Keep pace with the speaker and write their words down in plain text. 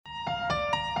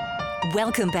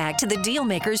Welcome back to the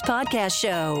Dealmakers Podcast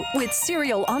Show with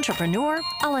serial entrepreneur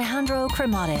Alejandro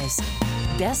Cremades,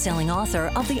 best-selling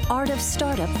author of The Art of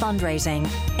Startup Fundraising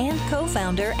and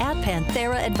co-founder at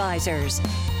Panthera Advisors.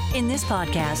 In this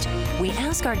podcast, we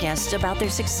ask our guests about their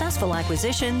successful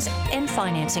acquisitions and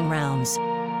financing rounds.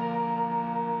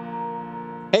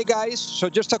 Hey guys, so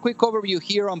just a quick overview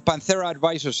here on Panthera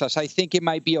Advisors, as I think it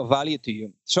might be of value to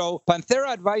you. So Panthera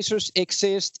Advisors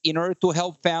exists in order to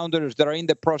help founders that are in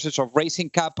the process of raising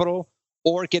capital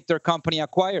or get their company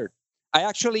acquired. I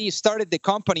actually started the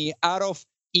company out of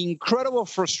incredible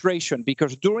frustration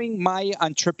because during my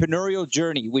entrepreneurial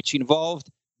journey, which involved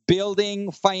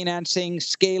building, financing,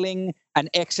 scaling, and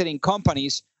exiting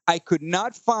companies, I could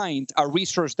not find a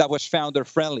resource that was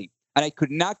founder-friendly. And I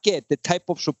could not get the type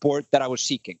of support that I was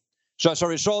seeking. So as a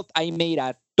result, I made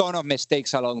a ton of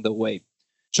mistakes along the way.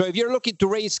 So if you're looking to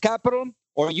raise capital,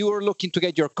 or you are looking to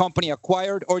get your company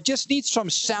acquired, or just need some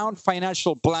sound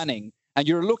financial planning, and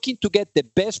you're looking to get the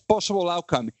best possible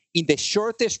outcome in the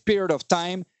shortest period of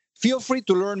time, feel free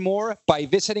to learn more by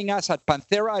visiting us at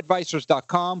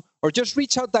pantheraadvisors.com, or just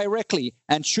reach out directly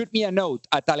and shoot me a note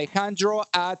at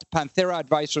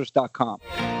alejandro@pantheraadvisors.com.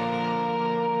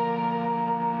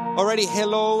 Alrighty,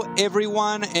 hello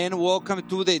everyone, and welcome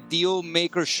to the Deal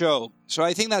Maker Show. So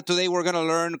I think that today we're going to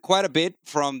learn quite a bit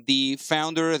from the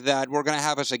founder that we're going to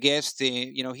have as a guest.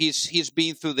 He's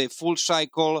been through the full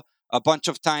cycle a bunch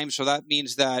of times, so that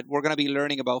means that we're going to be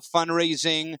learning about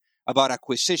fundraising, about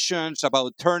acquisitions,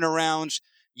 about turnarounds,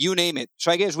 you name it.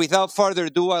 So I guess without further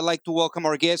ado, I'd like to welcome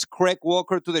our guest, Craig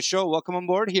Walker, to the show. Welcome on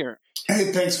board here.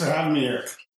 Hey, thanks for having me, Eric.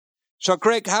 So,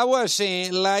 Craig, how was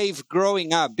life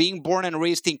growing up, being born and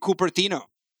raised in Cupertino?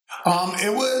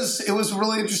 It was a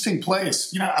really interesting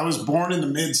place. I was born in the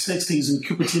mid-'60s, and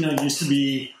Cupertino used to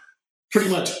be pretty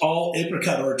much all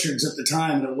apricot orchards at the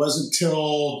time. And it wasn't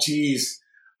till,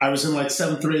 I was in like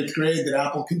 7th or 8th grade that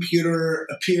Apple Computer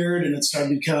appeared, and it started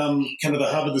to become kind of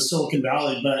the hub of the Silicon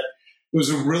Valley. But it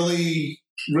was a really,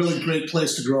 really great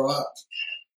place to grow up.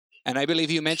 And I believe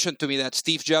you mentioned to me that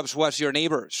Steve Jobs was your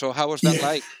neighbor. So how was that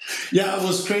like? Yeah, it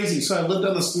was crazy. So I lived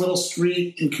on this little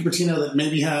street in Cupertino that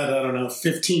maybe had,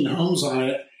 15 homes on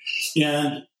it.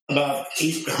 And about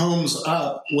 8 homes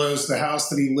up was the house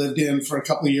that he lived in for a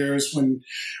couple of years when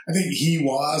I think he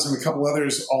was and a couple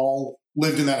others all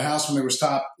lived in that house when they were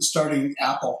starting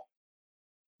Apple.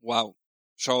 Wow.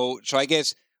 So I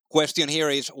guess question here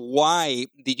is, why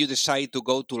did you decide to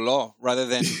go to law rather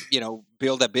than,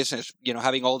 build a business,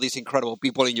 having all these incredible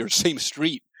people in your same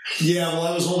street? Yeah, well,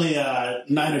 I was only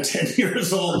 9 or 10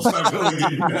 years old, so I really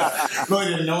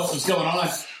didn't know what was going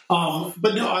on.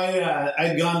 But no,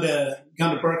 I'd gone to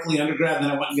Berkeley undergrad, and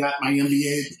then I went and got my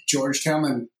MBA at Georgetown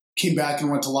and came back and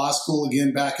went to law school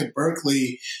again back at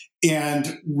Berkeley,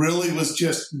 and really was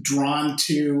just drawn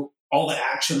to all the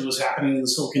action that was happening in the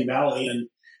Silicon Valley.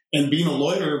 And being a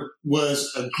lawyer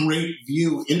was a great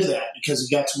view into that because you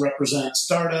got to represent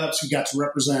startups, you got to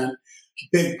represent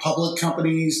big public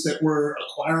companies that were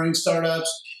acquiring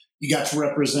startups, you got to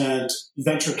represent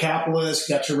venture capitalists,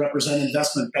 you got to represent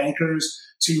investment bankers.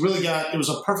 So it was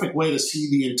a perfect way to see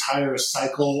the entire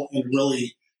cycle and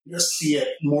really see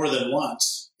it more than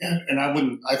once. And I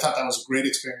thought that was a great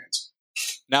experience.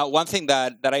 Now, one thing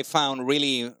that I found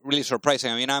really, really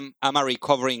surprising, I'm a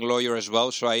recovering lawyer as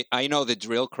well, so I know the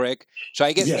drill, Craig. So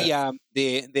I guess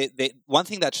the one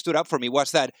thing that stood up for me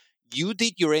was that you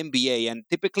did your MBA, and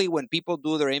typically when people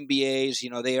do their MBAs,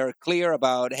 they are clear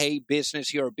about, hey, business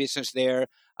here or business there,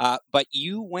 but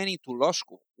you went into law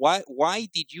school. Why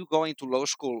did you go into law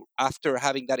school after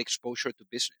having that exposure to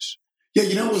business? Yeah,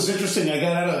 it was interesting. I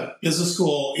got out of business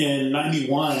school in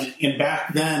 91, and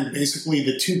back then, basically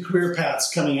the 2 career paths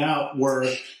coming out were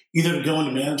either to go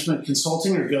into management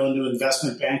consulting or go into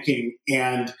investment banking,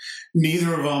 and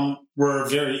neither of them were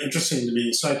very interesting to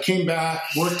me. So I came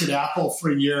back, worked at Apple for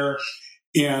a year,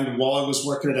 and while I was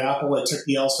working at Apple, I took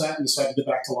the LSAT and decided to go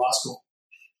back to law school.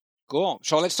 Cool.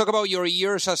 So let's talk about your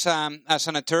years as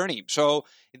an attorney. So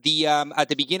at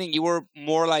the beginning, you were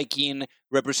more like in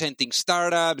representing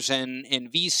startups and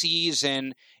VCs,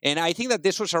 and I think that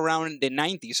this was around the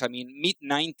 90s.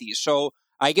 Mid-90s. So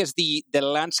I guess the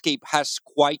landscape has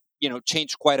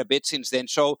changed quite a bit since then.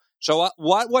 So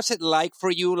what was it like for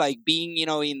you, like being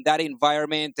in that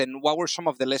environment, and what were some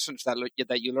of the lessons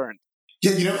that you learned?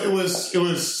 Yeah, it was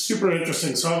super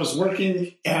interesting. So I was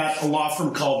working at a law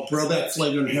firm called Brobeck,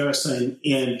 Flager & Harrison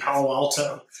in Palo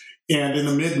Alto. And in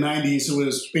the mid-'90s, it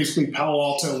was basically Palo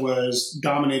Alto was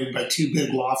dominated by 2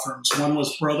 big law firms. One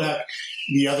was Brobeck,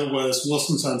 the other was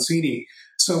Wilson Sonsini.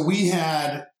 So we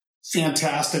had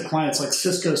fantastic clients, like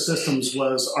Cisco Systems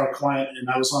was our client, and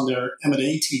I was on their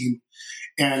M&A team.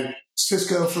 And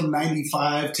Cisco from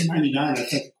 95 to 99, I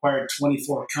think, acquired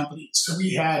 24 companies. So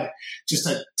we had just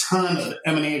a ton of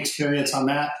M&A experience on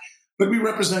that. But we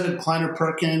represented Kleiner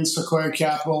Perkins, Sequoia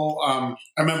Capital. I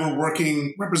remember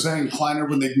representing Kleiner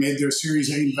when they made their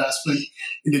Series A investment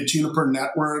into Juniper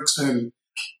Networks. And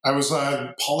I was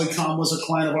Polycom was a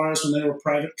client of ours when they were a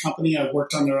private company. I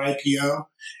worked on their IPO.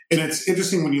 And it's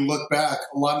interesting when you look back,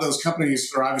 a lot of those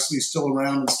companies are obviously still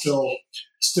around and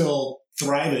still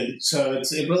thriving. So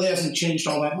it really hasn't changed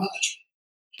all that much.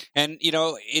 And,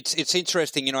 it's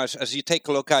interesting, as you take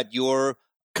a look at your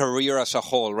career as a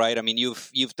whole, right? I mean,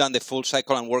 you've done the full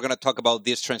cycle, and we're going to talk about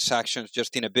these transactions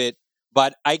just in a bit.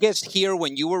 But I guess here,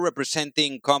 when you were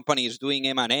representing companies doing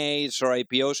M&As or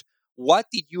IPOs, what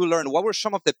did you learn? What were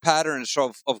some of the patterns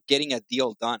of getting a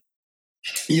deal done?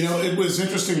 It was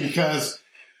interesting because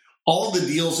all of the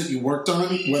deals that you worked on,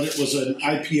 whether it was an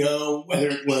IPO, whether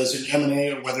it was an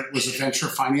M&A, or whether it was a venture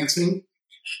financing,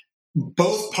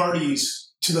 both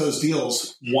parties to those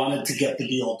deals wanted to get the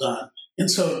deal done. And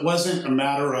so it wasn't a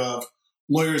matter of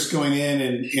lawyers going in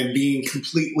and being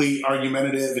completely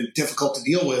argumentative and difficult to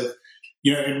deal with.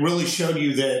 It really showed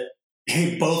you that,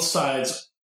 hey, both sides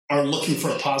are looking for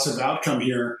a positive outcome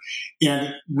here.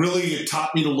 And really, it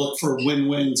taught me to look for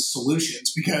win-win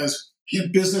solutions, because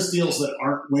business deals that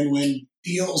aren't win-win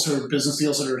deals, or business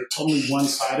deals that are totally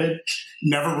one-sided,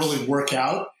 never really work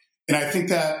out. And I think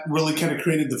that really kind of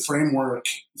created the framework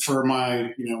for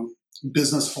my,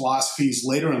 business philosophies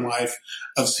later in life,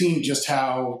 of seeing just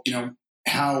how 1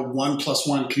 +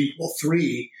 1 could equal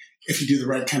 3 if you do the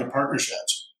right kind of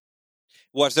partnerships.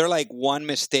 Was there like one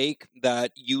mistake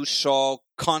that you saw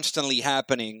constantly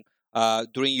happening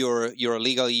during your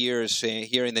legal years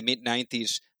here in the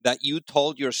mid-90s that you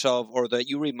told yourself, or that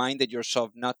you reminded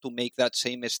yourself not to make that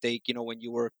same mistake, when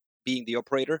you were being the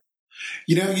operator?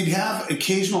 You'd have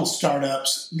occasional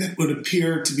startups that would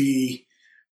appear to be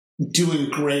doing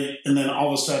great, and then all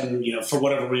of a sudden, for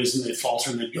whatever reason, they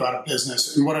falter and they go out of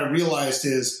business. And what I realized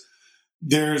is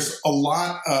there's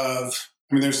a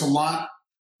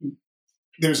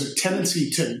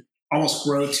tendency to almost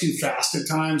grow too fast at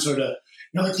times, or to,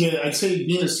 I'd say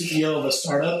being a CEO of a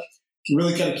startup, you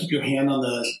really got to keep your hand on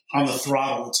the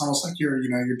throttle. It's almost like you're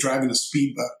driving a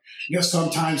speedboat.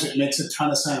 Sometimes it makes a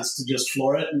ton of sense to just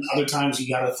floor it, and other times you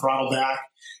got to throttle back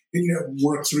and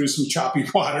work through some choppy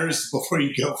waters before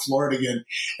you go floor it again.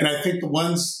 And I think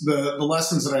the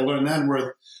lessons that I learned then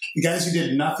were the guys who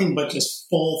did nothing but just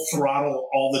full throttle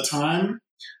all the time.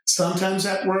 Sometimes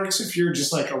that works if you're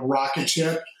just like a rocket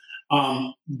ship.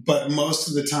 But most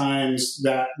of the times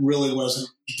that really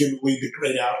didn't lead to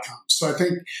great outcomes. So I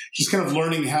think just kind of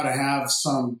learning how to have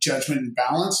some judgment and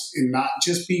balance, and not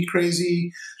just be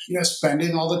crazy,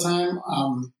 spending all the time,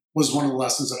 was one of the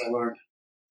lessons that I learned.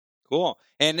 Cool.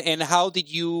 And how did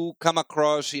you come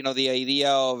across, the idea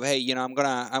of, hey, I'm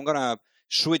gonna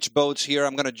switch boats here.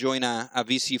 I'm gonna join a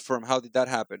VC firm. How did that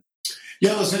happen?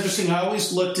 Yeah, it was interesting. I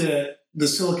always looked at the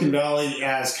Silicon Valley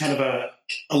as kind of a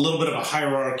little bit of a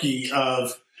hierarchy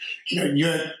of,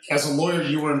 as a lawyer,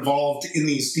 you were involved in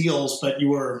these deals, but you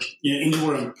were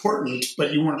important,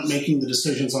 but you weren't making the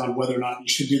decisions on whether or not you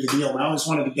should do the deal. And I always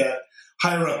wanted to get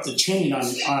higher up the chain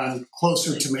on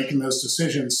closer to making those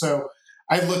decisions. So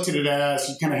I looked at it as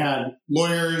you kind of had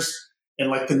lawyers, and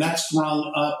like the next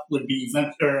rung up would be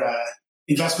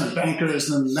investment bankers,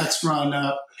 and then the next rung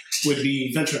up would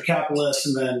be venture capitalists,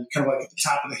 and then kind of like at the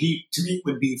top of the heap to me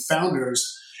would be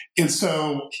founders. And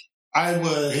so I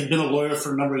had been a lawyer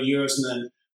for a number of years, and then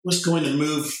was going to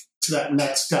move to that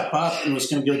next step up, and was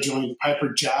going to go join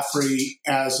Piper Jaffray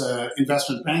as an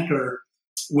investment banker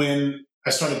when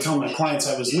I started telling my clients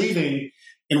I was leaving.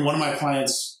 And one of my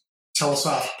clients,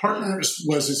 Telesoft Partners,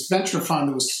 was this venture fund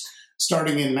that was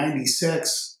starting in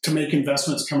 96 to make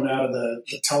investments coming out of the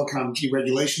Telecom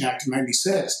Deregulation Act in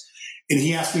 96. And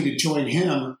he asked me to join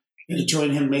him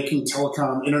making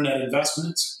telecom internet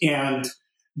investments. And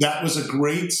that was a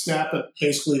great step. It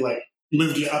basically like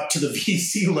moved you up to the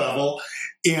VC level,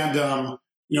 and,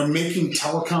 making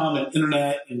telecom and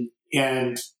internet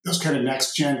and those kind of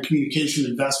next gen communication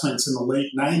investments in the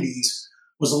late 90s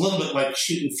was a little bit like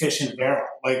shooting fish in a barrel.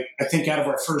 Like, I think out of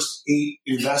our first 8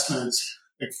 investments,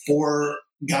 like 4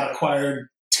 got acquired,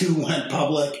 2 went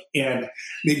public, and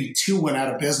maybe 2 went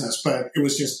out of business. But it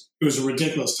was a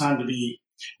ridiculous time to be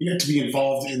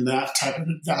involved in that type of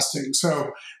investing.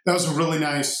 So that was a really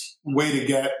nice way to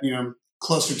get,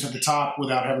 closer to the top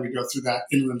without having to go through that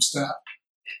interim step.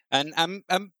 And I'm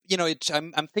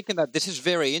thinking that this is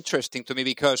very interesting to me,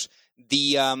 because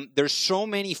there's so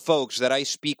many folks that I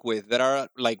speak with that are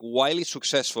like wildly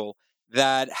successful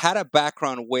that had a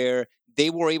background where they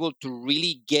were able to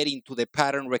really get into the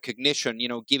pattern recognition,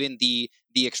 given the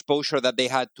exposure that they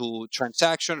had to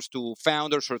transactions, to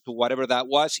founders, or to whatever that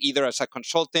was, either as a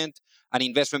consultant, an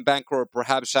investment banker, or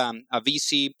perhaps a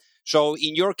VC. So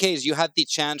in your case, you had the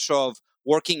chance of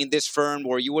working in this firm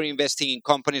where you were investing in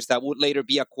companies that would later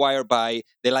be acquired by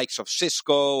the likes of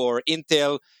Cisco or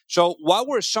Intel. So what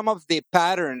were some of the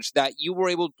patterns that you were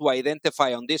able to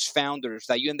identify on these founders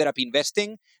that you ended up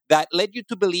investing that led you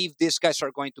to believe these guys are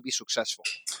going to be successful?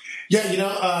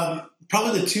 Yeah,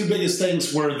 probably the two biggest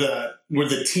things were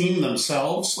the team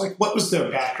themselves. Like, what was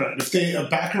their background? If a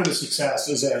background of success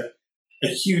is a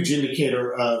huge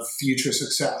indicator of future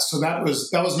success. So that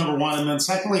was number one. And then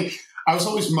secondly, I was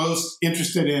always most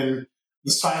interested in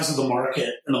the size of the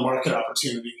market and the market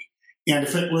opportunity. And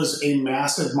if it was a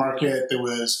massive market that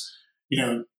was,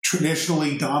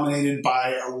 traditionally dominated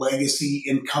by a legacy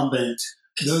incumbent,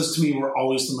 those to me were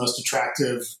always the most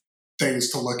attractive things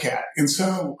to look at. And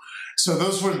so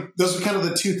those were kind of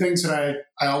the two things that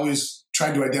I always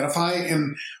tried to identify.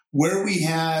 And where we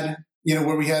had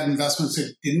investments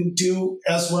that didn't do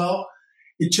as well,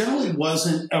 it generally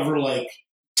wasn't ever like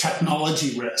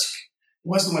technology risk. It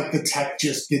wasn't like the tech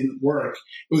just didn't work.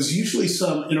 It was usually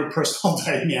some interpersonal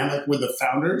dynamic with the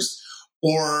founders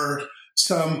or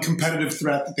some competitive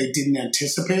threat that they didn't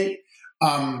anticipate,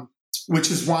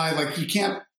 which is why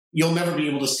you'll never be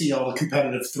able to see all the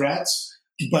competitive threats,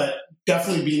 but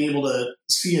definitely being able to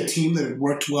see a team that had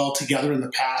worked well together in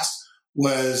the past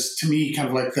was, to me, kind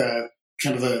of like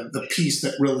the piece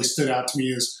that really stood out to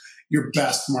me as your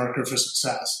best marker for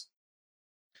success.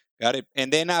 Got it.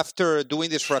 And then after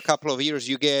doing this for a couple of years,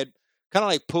 you get kind of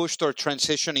like pushed or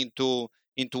transitioned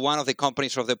into one of the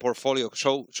companies of the portfolio.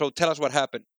 So tell us what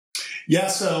happened. Yeah.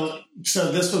 So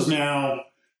this was now,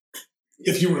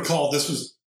 if you recall, this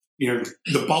was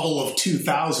the bubble of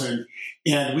 2000,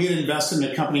 and we had invested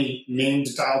in a company named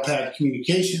Dialpad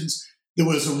Communications that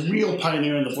was a real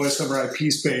pioneer in the voice over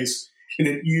IP space. And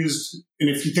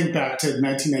if you think back to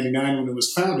 1999 when it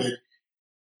was founded,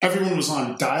 everyone was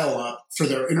on dial-up for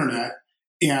their internet.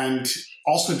 And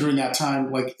also during that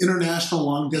time, like international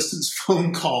long-distance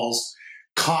phone calls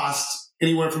cost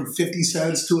anywhere from 50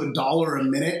 cents to $1 a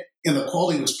minute. And the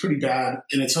quality was pretty bad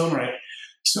in its own right.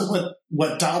 So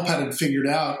what Dialpad had figured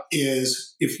out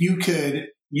is if you could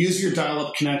use your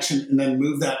dial-up connection and then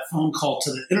move that phone call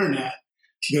to the internet,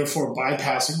 therefore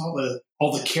bypassing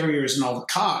all the carriers and all the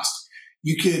cost,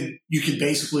 you could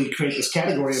basically create this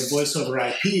category of voice over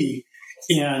IP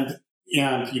and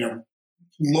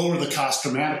lower the cost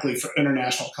dramatically for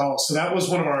international calls. So that was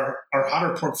one of our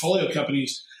hotter portfolio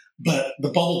companies. But the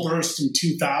bubble burst in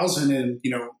 2000 and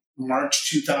March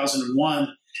 2001,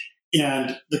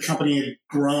 and the company had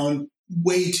grown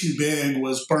way too big,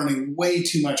 was burning way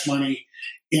too much money,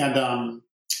 and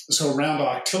so around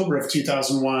October of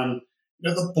 2001,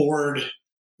 the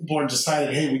board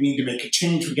decided, hey, we need to make a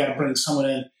change. We got to bring someone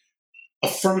in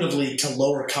affirmatively to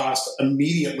lower cost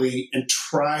immediately and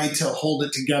try to hold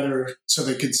it together so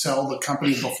they could sell the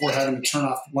company before having to turn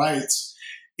off the lights.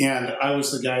 And I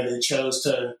was the guy they chose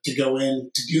to go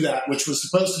in to do that, which was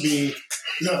supposed to be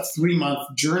a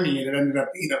 3-month journey. And it ended up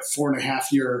being a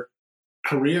 4.5-year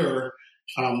career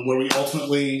where we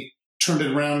ultimately turned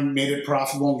it around, made it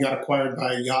profitable, and got acquired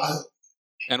by Yahoo.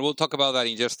 And we'll talk about that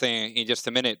in just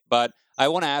a minute. But I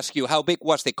want to ask you, how big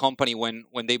was the company when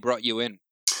they brought you in?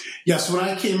 Yes, when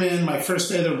I came in, my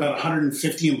first day, there were about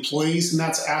 150 employees, and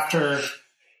that's after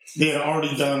they had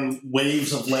already done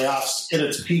waves of layoffs. At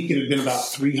its peak, it had been about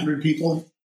 300 people.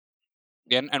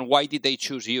 And why did they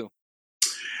choose you?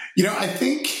 I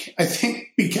think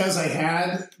because I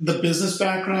had the business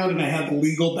background and I had the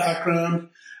legal background,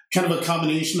 kind of a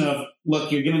combination of,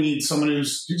 look, you're going to need someone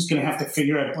who's going to have to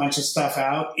figure a bunch of stuff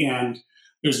out, and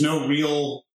there's no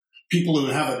real people who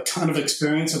have a ton of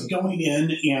experience of going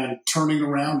in and turning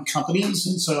around companies.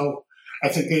 And so I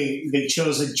think they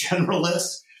chose a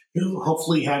generalist who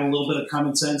hopefully had a little bit of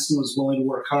common sense and was willing to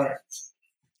work hard.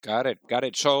 Got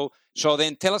it. So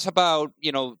then tell us about,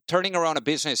 turning around a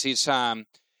business is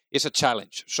a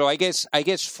challenge. So I guess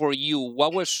for you,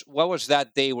 what was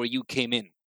that day where you came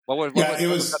in? What was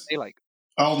that day like?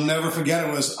 I'll never forget.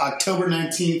 It was October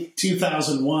 19th,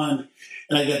 2001.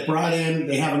 And I get brought in.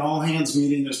 They have an all-hands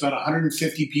meeting. There's about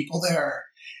 150 people there.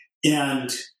 And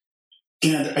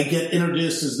I get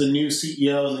introduced as the new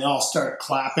CEO, and they all start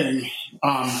clapping.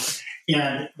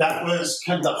 And that was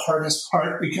kind of the hardest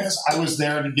part because I was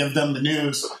there to give them the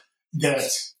news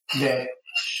that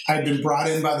I'd been brought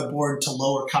in by the board to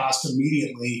lower cost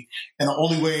immediately. And the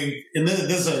only way, and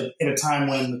this is at a time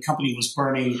when the company was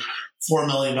burning $4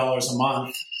 million a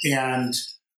month and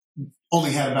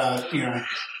only had about,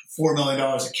 $4 million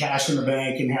of cash in the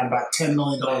bank and had about $10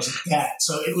 million of debt.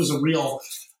 So it was a real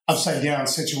upside down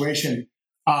situation.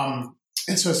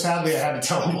 And so sadly, I had to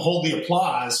tell him, hold the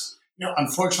applause.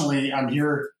 Unfortunately, I'm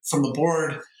here from the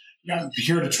board. I'm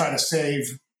here to try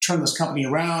to turn this company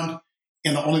around.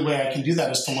 And the only way I can do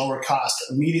that is to lower cost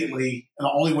immediately. And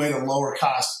the only way to lower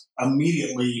cost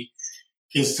immediately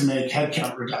is to make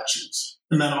headcount reductions.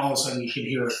 And then all of a sudden you could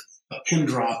hear a pin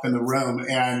drop in the room.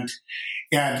 And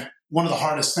one of the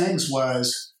hardest things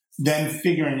was then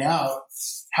figuring out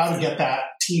how to get that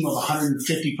team of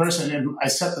 150 person. And I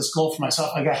set this goal for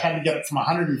myself. I had to get it from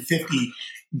 150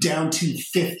 down to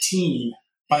 15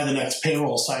 by the next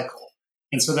payroll cycle.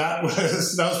 And so that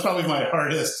was probably my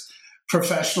hardest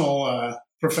professional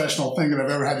thing that I've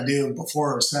ever had to do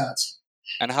before or since.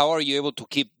 And how are you able to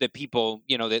keep the people,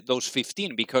 those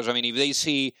 15? Because, if they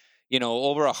see,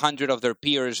 over 100 of their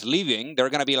peers leaving, they're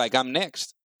going to be like, I'm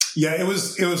next. Yeah, it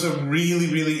was a really,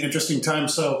 really interesting time.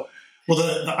 So,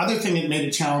 the other thing that made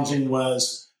it challenging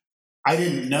was I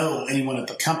didn't know anyone at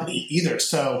the company either.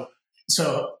 So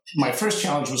my first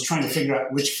challenge was trying to figure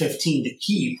out which 15 to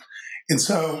keep. And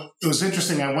so it was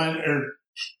interesting.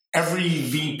 Every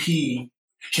VP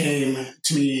came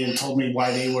to me and told me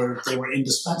why they were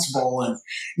indispensable and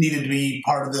needed to be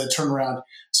part of the turnaround.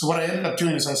 So what I ended up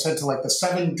doing is I said to the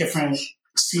 7 different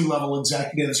C-level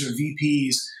executives or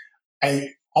VPs,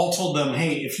 I all told them,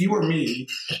 hey, if you were me,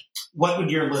 what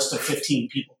would your list of 15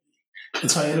 people be?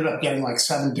 And so I ended up getting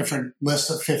 7 different lists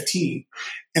of 15.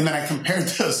 And then I compared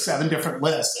those 7 different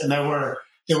lists, and there were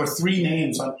 3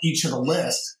 names on each of the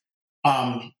lists.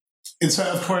 And so,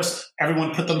 of course,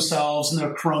 everyone put themselves and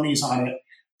their cronies on it.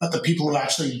 But the people who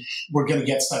actually were going to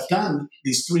get stuff done,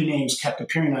 these 3 names kept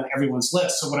appearing on everyone's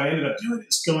list. So what I ended up doing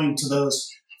is going to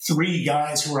those 3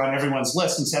 guys who were on everyone's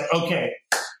list and said, okay,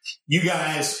 you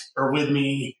guys are with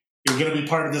me. You're going to be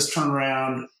part of this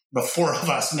turnaround. The 4 of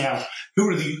us now. Who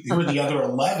are the other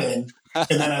 11? And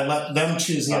then I let them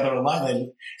choose the other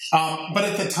 11. But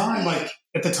at the time,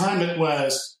 it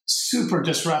was super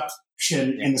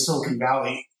disruption in the Silicon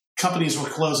Valley. Companies were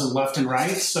closing left and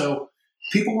right. So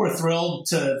people were thrilled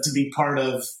to be part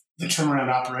of the turnaround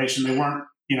operation. They weren't,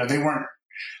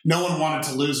 no one wanted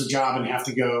to lose a job and have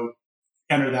to go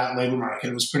enter that labor market.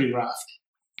 It was pretty rough.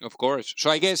 Of course. So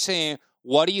I guess,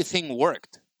 what do you think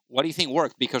worked? What do you think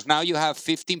worked? Because now you have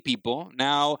 15 people.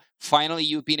 Now, finally,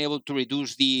 you've been able to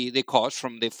reduce the cost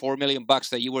from the $4 million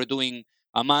that you were doing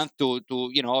a month to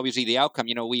obviously the outcome.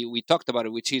 We talked about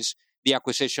it, which is the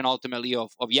acquisition ultimately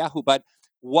of Yahoo. But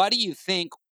what do you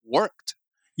think worked?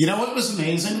 What was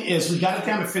amazing is we got it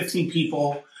down to 15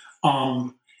 people.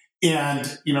 And 10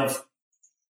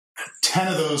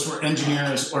 of those were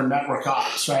engineers or network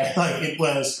ops, right? It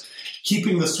was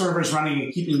keeping the servers running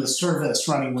and keeping the service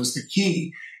running was the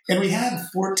key. And we had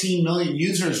 14 million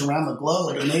users around the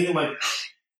globe, and they weren't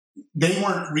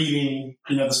reading,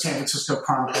 the San Francisco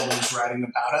Chronicle that was writing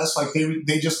about us.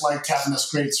 They just liked having this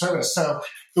great service. So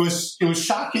it was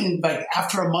shocking.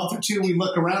 After a month or two, we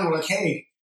look around, we're like, hey,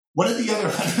 what did the other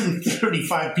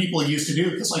 135 people used to do?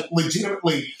 Because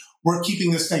legitimately, we're keeping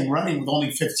this thing running with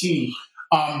only 15.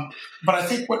 But I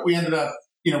think what we ended up,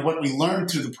 what we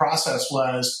learned through the process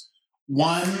was,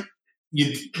 one,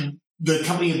 the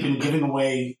company had been giving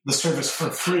away the service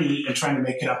for free and trying to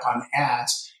make it up on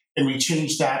ads. And we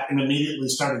changed that and immediately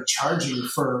started charging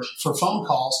for phone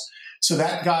calls. So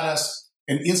that got us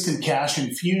an instant cash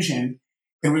infusion.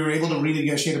 And we were able to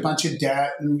renegotiate a bunch of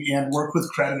debt and work with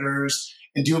creditors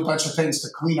and do a bunch of things to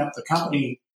clean up the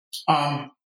company. And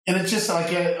it's just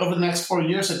over the next 4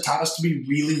 years, it taught us to be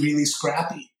really, really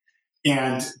scrappy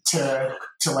and to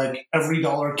every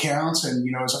dollar counts. And,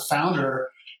 as a founder,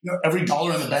 every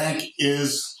dollar in the bank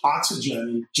is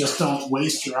oxygen. Just don't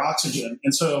waste your oxygen.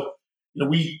 And so,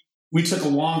 we took a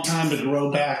long time to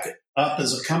grow back up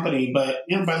as a company, but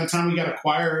by the time we got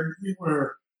acquired, we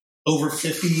were over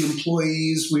 50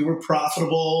 employees. We were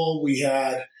profitable. We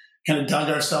had kind of dug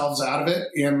ourselves out of it,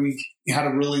 and we had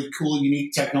a really cool,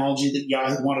 unique technology that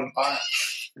Yahoo wanted to buy.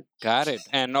 Got it.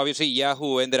 And obviously,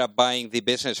 Yahoo ended up buying the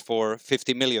business for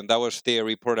 $50 million. That was the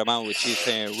report amount, which is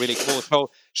really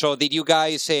cool. So did you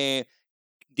guys, did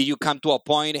you come to a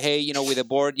point, hey, with the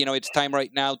board, it's time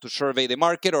right now to survey the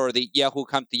market, or did Yahoo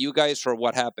come to you guys, or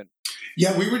what happened?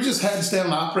 Yeah, we were just heads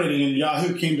down operating, and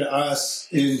Yahoo came to us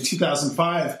in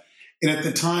 2005. And at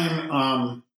the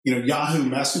time, Yahoo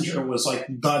Messenger was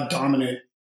the dominant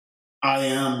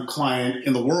IM client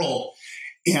in the world.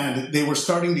 And they were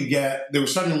starting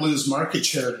to lose market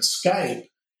share to Skype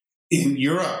in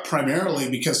Europe, primarily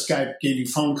because Skype gave you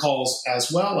phone calls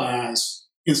as well as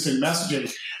instant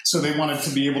messaging. So they wanted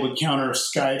to be able to counter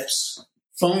Skype's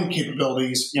phone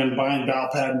capabilities, and buying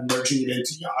Dialpad and merging it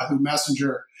into Yahoo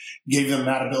Messenger gave them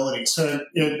that ability. So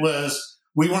it was,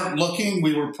 we weren't looking,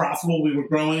 we were profitable, we were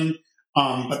growing,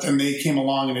 but then they came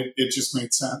along and it just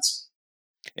made sense.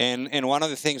 And one of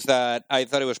the things that I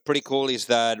thought it was pretty cool is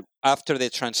that after the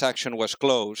transaction was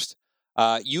closed,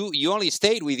 you only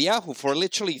stayed with Yahoo for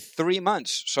literally 3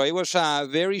 months. So it was a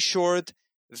very short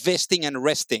vesting and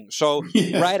resting. So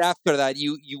right after that,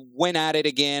 you went at it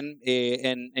again,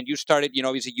 and you started,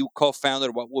 obviously you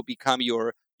co-founded what will become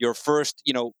your first,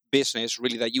 business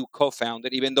really that you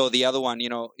co-founded, even though the other one,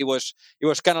 it was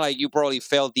kind of like you probably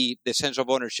felt the sense of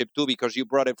ownership too, because you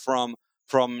brought it from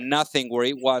nothing where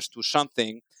it was to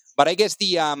something. But I guess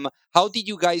how did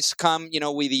you guys come,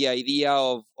 with the idea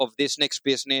of this next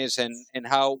business, and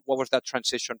what was that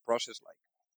transition process like?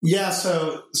 Yeah,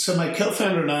 so my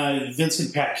co-founder and I,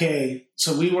 Vincent Paquet,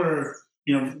 so we were,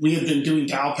 we had been doing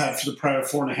Dialpad for the prior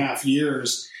 4.5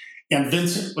 years, and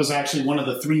Vincent was actually one of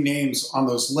the 3 names on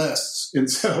those lists. And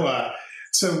so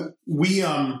we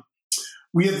had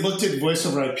looked at voice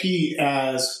over IP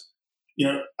as,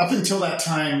 up until that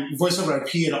time, voice over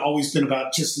IP had always been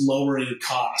about just lowering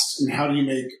costs and how do you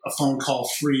make a phone call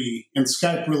free, and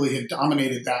Skype really had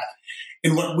dominated that.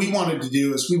 And what we wanted to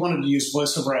do is we wanted to use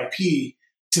voice over IP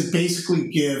to basically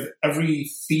give every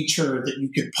feature that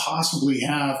you could possibly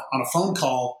have on a phone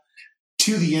call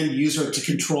to the end user to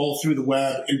control through the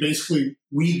web. And basically,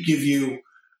 we'd give you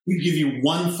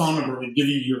one phone number. We'd give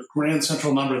you your Grand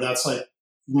Central number. That's like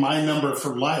my number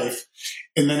for life.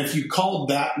 And then if you called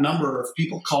that number, if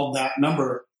people called that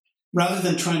number, rather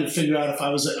than trying to figure out if I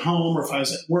was at home or if I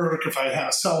was at work, if I had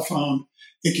a cell phone,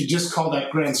 they could just call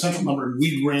that Grand Central number and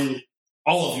we'd ring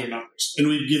all of your numbers. And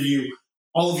we'd give you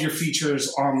all of your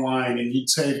features online, and you'd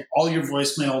save all your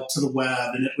voicemail to the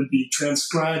web, and it would be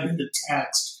transcribed into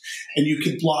text, and you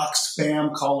could block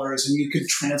spam callers, and you could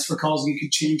transfer calls, and you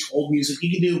could change hold music.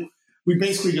 We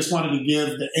basically just wanted to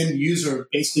give the end user,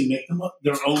 basically make them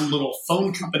their own little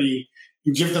phone company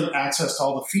and give them access to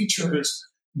all the features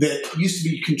that used to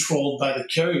be controlled by the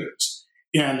carriers.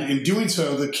 And in doing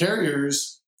so, the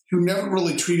carriers, who never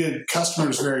really treated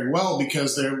customers very well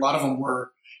because a lot of them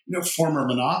were former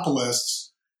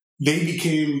monopolists, they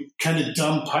became kind of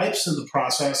dumb pipes in the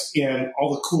process, and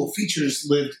all the cool features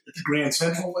lived at the Grand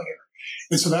Central layer.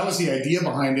 And so that was the idea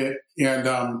behind it.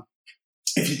 And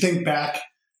if you think back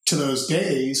to those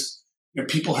days,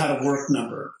 people had a work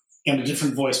number and a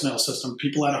different voicemail system.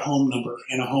 People had a home number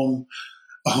and a home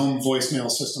voicemail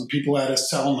system. People had a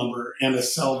cell number and a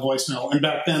cell voicemail. And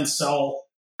back then, cell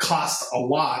cost a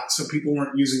lot, so people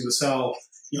weren't using the cell,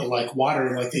 like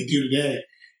water, like they do today.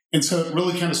 And so it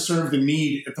really kind of served the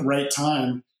need at the right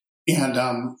time,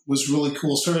 and was really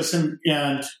cool service. And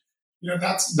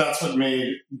that's what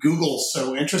made Google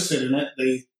so interested in it.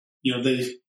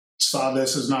 They saw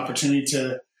this as an opportunity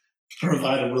to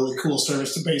provide a really cool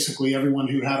service to basically everyone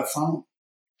who had a phone.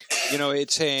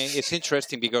 It's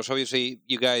interesting because obviously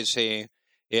you guys,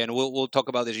 and we'll talk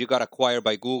about this, you got acquired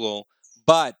by Google,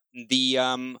 but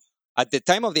at the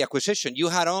time of the acquisition, you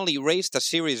had only raised a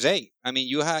Series A. I mean,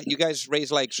 you guys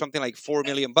raised like something like $4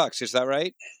 million. Is that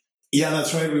right? Yeah,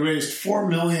 that's right. We raised $4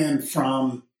 million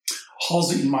from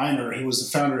Halsey Minor, who was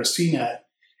the founder of CNET,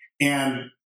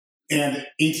 and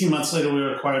 18 months later, we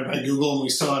were acquired by Google, and we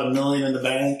still had $1 million in the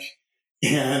bank,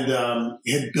 and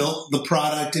had built the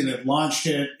product and had launched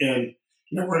it. And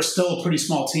we're still a pretty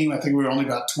small team. I think we were only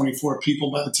about 24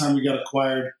 people by the time we got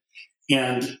acquired,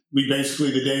 and we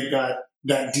basically, the day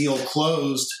that deal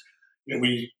closed,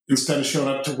 we, instead of showing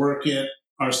up to work at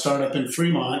our startup in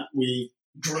Fremont, we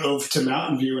drove to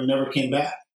Mountain View and never came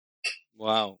back.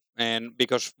 Wow. And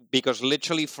because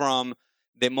literally from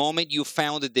the moment you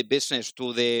founded the business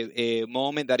to the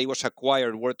moment that it was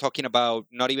acquired, we're talking about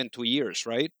not even 2 years,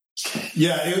 right?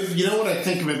 Yeah. What I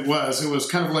think of it was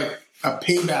kind of like a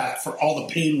payback for all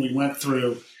the pain we went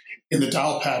through in the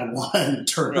Dialpad 1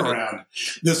 turnaround. Right.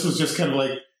 This was just kind of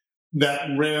like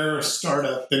that rare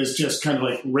startup that is just kind of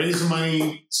like raise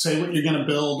money, say what you're going to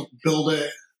build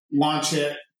it, launch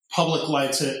it, public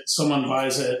lights it, someone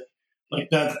buys it. Like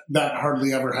that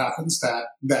hardly ever happens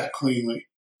that cleanly.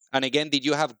 And again, did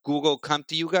you have Google come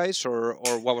to you guys, or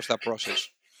what was that process?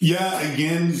 Yeah,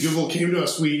 again, Google came to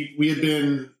us. We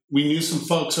knew some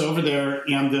folks over there,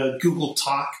 and the Google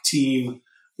Talk team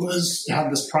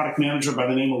had this product manager by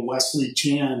the name of Wesley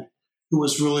Chan, who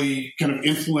was really kind of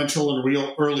influential and a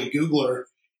real early Googler.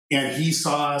 And he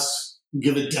saw us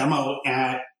give a demo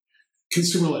at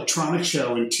Consumer Electronics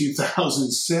Show in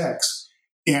 2006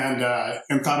 and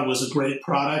thought it was a great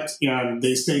product. And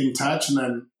they stayed in touch. And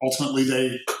then ultimately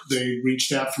they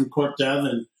reached out from Corp Dev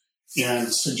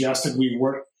and suggested we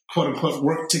work quote unquote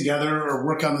work together or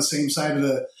work on the same side of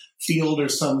the field or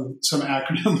some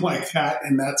acronym like that.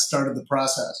 And that started the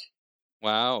process.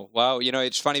 Wow.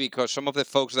 It's funny because some of the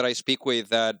folks that I speak with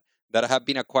that have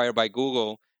been acquired by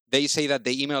Google, they say that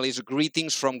the email is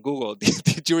greetings from Google.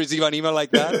 Did you receive an email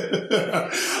like that?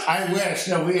 I wish.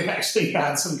 No, we had actually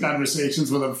had some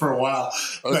conversations with them for a while.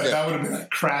 But Okay. that would have been a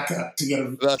crack up to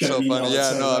get That's so an email. funny.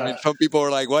 Yeah, no, I mean, some people are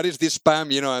like, what is this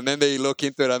spam? And then they look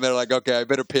into it and they're like, okay, I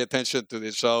better pay attention to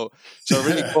this. So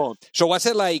really cool. So was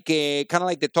it like kind of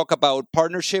like the talk about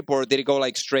partnership, or did it go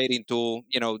like straight into,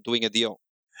 doing a deal?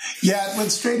 Yeah, it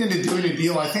went straight into doing a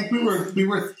deal. I think we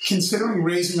were considering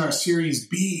raising our Series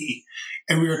B,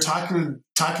 and we were talking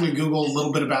to Google a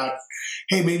little bit about,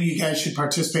 hey, maybe you guys should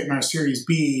participate in our Series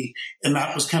B, and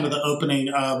that was kind of the opening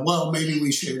of, well, maybe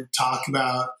we should talk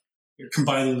about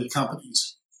combining the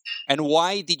companies. And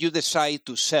why did you decide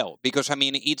to sell? Because, I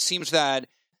mean, it seems that,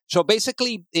 so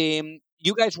basically,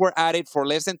 you guys were at it for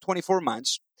less than 24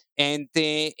 months, and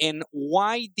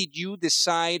why did you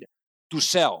decide to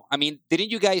sell? I mean, didn't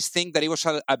you guys think that it was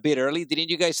a bit early? Didn't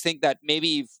you guys think that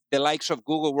maybe if the likes of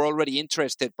Google were already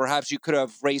interested, perhaps you could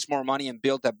have raised more money and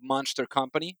built a monster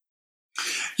company?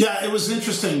 Yeah, it was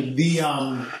interesting.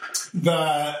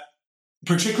 The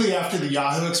particularly after the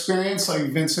Yahoo experience, like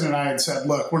Vincent and I had said,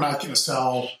 look, we're not going to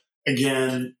sell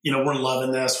again. We're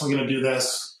loving this. We're going to do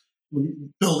this,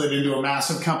 build it into a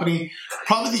massive company.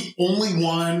 Probably the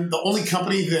only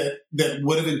company that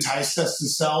would have enticed us to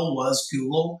sell was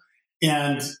Google.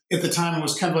 And at the time, it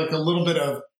was kind of like a little bit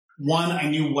of one, I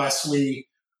knew Wesley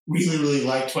really, really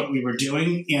liked what we were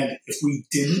doing. And if we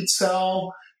didn't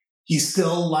sell, he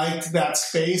still liked that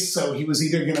space. So he was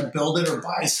either going to build it or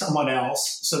buy someone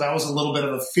else. So that was a little bit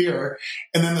of a fear.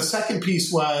 And then the second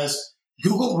piece was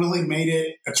Google really made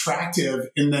it attractive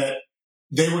in that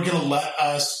they were going to let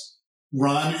us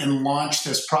run and launch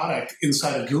this product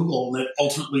inside of Google. And it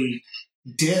ultimately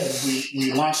did.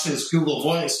 We launched it as Google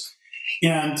Voice.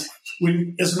 And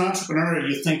when, as an entrepreneur,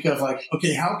 you think of like,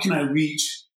 okay, how can I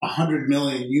reach 100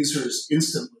 million users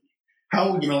instantly?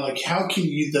 How can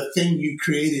the thing you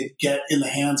created get in the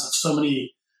hands of so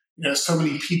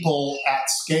many people at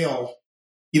scale?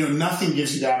 Nothing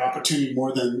gives you that opportunity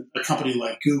more than a company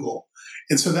like Google.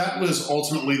 And so that was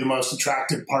ultimately the most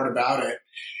attractive part about it.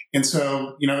 And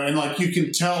so, and like you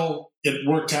can tell it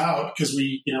worked out because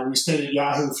we stayed at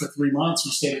Yahoo for 3 months.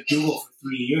 We stayed at Google for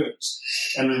 3 years,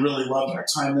 and we really loved our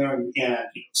time there, and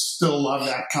still love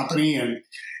that company. And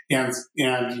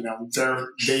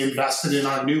they invested in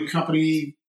our new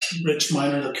company. Rich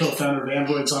Miner, the co-founder of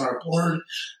Android's on our board,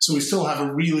 so we still have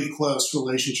a really close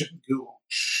relationship with Google.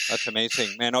 That's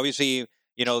amazing, man. Obviously,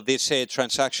 this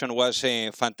transaction was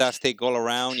fantastic all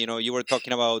around. You were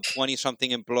talking about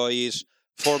 20-something employees,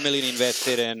 4 million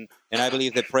invested, and I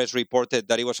believe the press reported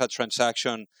that it was a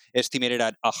transaction estimated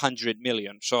at 100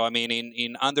 million. So, I mean,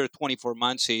 in under 24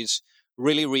 months is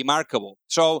really remarkable.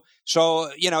 So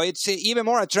it's even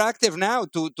more attractive now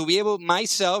to be able,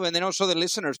 myself and then also the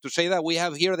listeners, to say that we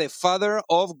have here the father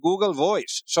of Google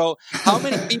Voice. So how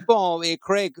many people,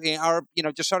 Craig, are,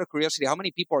 just out of curiosity, how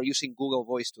many people are using Google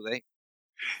Voice today?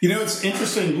 It's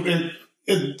interesting.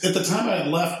 At the time I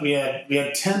left, we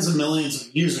had tens of millions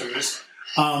of users.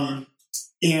 And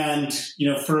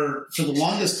for the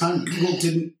longest time, Google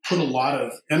didn't put a lot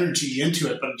of energy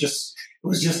into it, but it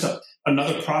was just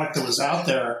another product that was out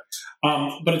there.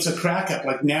 But it's a crack up.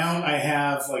 Like now I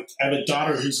have a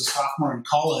daughter who's a sophomore in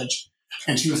college,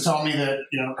 and she was telling me that,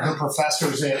 her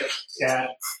professors at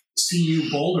CU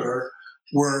Boulder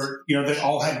were, they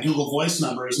all had Google Voice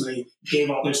numbers, and they gave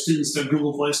all their students their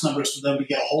Google Voice numbers for them to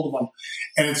get a hold of them.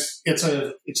 And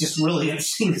it's just really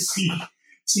interesting to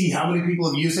see how many people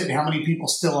have used it and how many people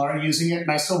still are using it.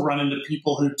 And I still run into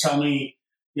people who tell me,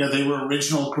 they were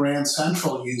original Grand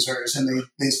Central users and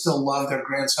they still love their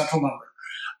Grand Central number.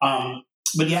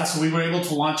 But yeah, so we were able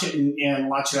to launch it and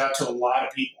launch it out to a lot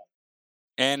of people.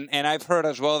 And I've heard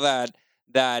as well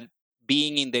that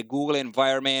being in the Google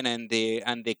environment and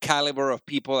the caliber of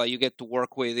people that you get to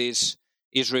work with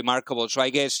is remarkable. So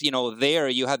I guess, there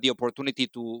you had the opportunity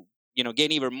to,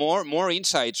 gain even more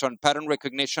insights on pattern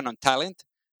recognition on talent.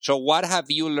 So what have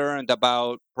you learned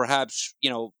about perhaps,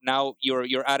 now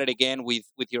you're at it again with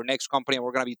your next company, and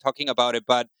we're going to be talking about it,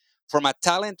 but from a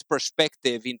talent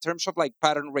perspective, in terms of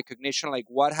pattern recognition,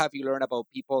 what have you learned about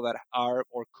people that are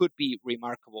or could be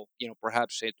remarkable,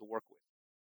 perhaps to work with?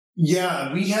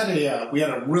 Yeah, we had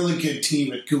a really good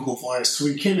team at Google Voice. So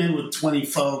we came in with 20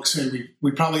 folks, and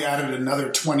we probably added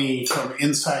another 20 from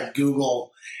inside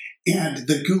Google. And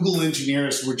the Google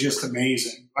engineers were just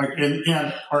amazing.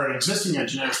 And our existing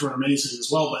engineers were amazing as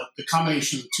well. But the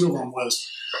combination of the two of them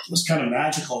was kind of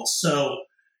magical. So,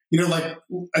 like,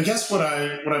 I guess what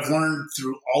I've learned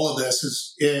through all of this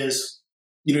is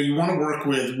you want to work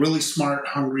with really smart,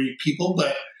 hungry people,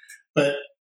 but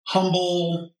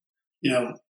humble,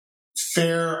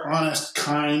 fair, honest,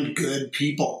 kind, good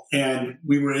people. And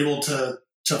we were able to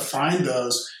find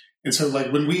those. And so,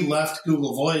 like, when we left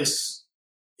Google Voice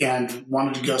and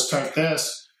wanted to go start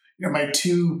this, my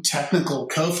two technical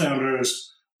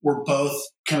co-founders were both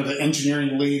kind of the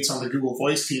engineering leads on the Google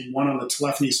Voice team, one on the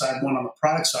telephony side, one on the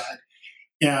product side.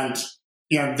 And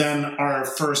then our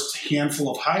first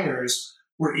handful of hires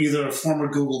were either former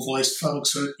Google Voice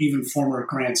folks or even former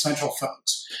Grand Central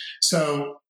folks.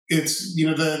 So it's,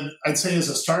 I'd say as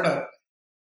a startup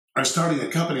or starting a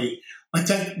company, like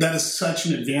that is such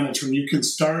an advantage when you can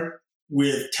start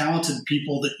with talented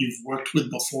people that you've worked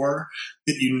with before,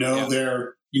 that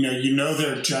their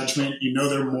judgment,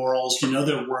 their morals,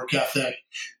 their work ethic,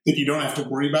 that you don't have to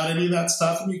worry about any of that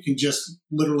stuff, and you can just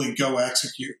literally go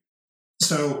execute.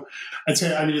 So I'd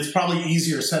say, it's probably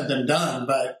easier said than done,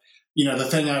 but the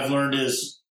thing I've learned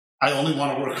is I only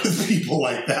want to work with people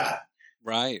like that.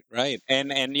 Right.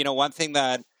 And one thing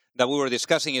that we were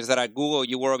discussing is that at Google,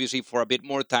 you were obviously for a bit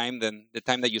more time than the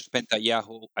time that you spent at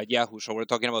Yahoo. So we're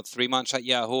talking about 3 months at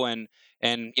Yahoo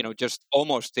and just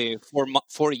almost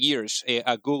 4 years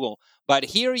at Google. But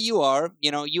here you are,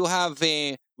 you have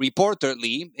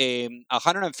reportedly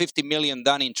 $150 million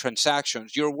done in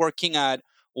transactions. You're working at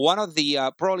one of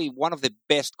the probably one of the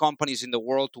best companies in the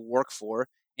world to work for.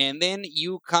 And then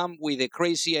you come with a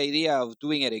crazy idea of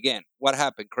doing it again. What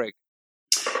happened, Craig?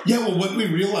 Yeah, well, what we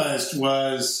realized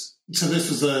was, so this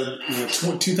was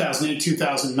 2008,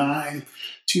 2009,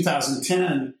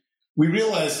 2010. We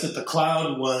realized that the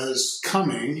cloud was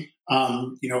coming.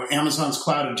 Amazon's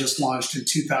cloud had just launched in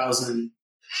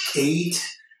 2008.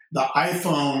 The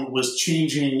iPhone was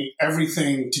changing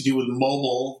everything to do with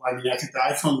mobile. I think the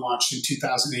iPhone launched in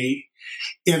 2008.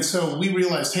 And so we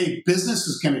realized, hey, business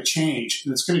is going to change,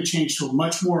 and it's going to change to a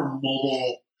much more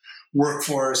mobile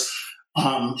workforce.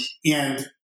 And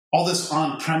all this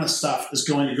on-premise stuff is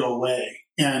going to go away.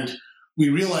 And we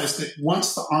realized that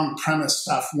once the on-premise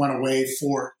stuff went away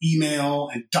for email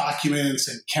and documents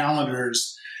and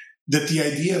calendars, that the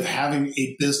idea of having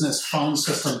a business phone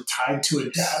system tied to a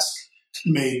desk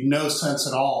made no sense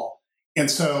at all. And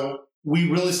so we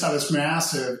really saw this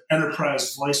massive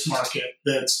enterprise voice market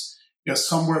that's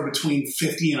somewhere between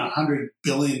 $50 and $100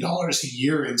 billion a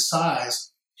year in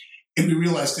size. And we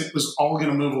realized it was all going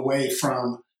to move away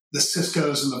from the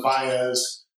Ciscos and the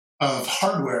Vias of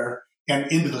hardware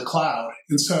and into the cloud.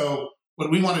 And so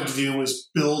what we wanted to do was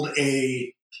build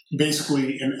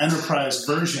basically an enterprise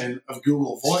version of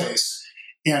Google Voice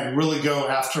and really go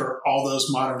after all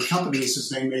those modern companies as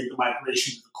they made the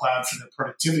migration to the cloud for their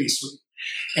productivity suite.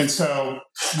 And so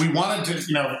we wanted to,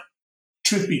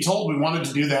 truth be told, we wanted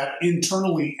to do that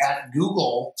internally at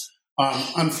Google.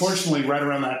 Unfortunately, right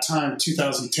around that time,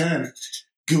 2010,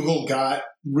 Google got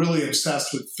really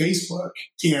obsessed with Facebook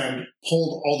and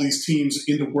pulled all these teams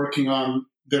into working on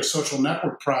their social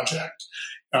network project,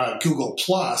 Google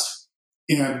Plus.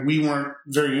 And we weren't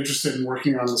very interested in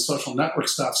working on the social network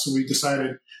stuff. So we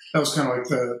decided that was kind of like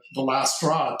the last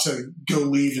straw to go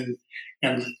leave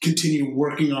and continue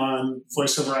working on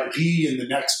voice over IP and the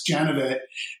next gen of it.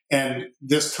 And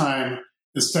this time,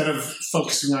 instead of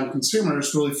focusing on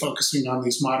consumers, really focusing on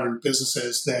these modern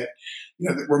businesses that,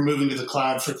 that we're moving to the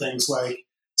cloud for things like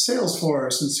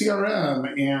Salesforce and CRM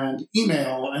and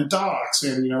email and docs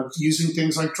and, using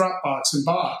things like Dropbox and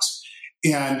Box.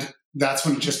 And that's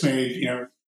when it just made,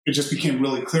 it just became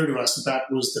really clear to us that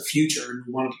was the future, and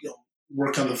we wanted to go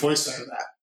work on the voice side of that.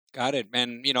 Got it.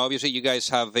 And, obviously you guys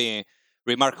have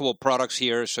remarkable products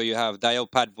here. So you have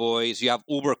Dialpad Voice, you have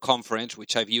Uber Conference,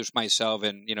 which I've used myself,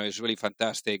 and, it's really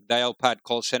fantastic. Dialpad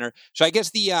Call Center. So I guess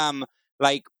the,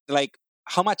 like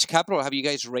how much capital have you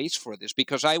guys raised for this?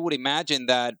 Because I would imagine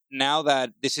that now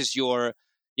that this is your,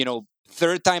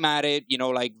 third time at it,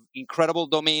 like incredible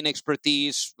domain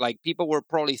expertise, like people were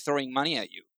probably throwing money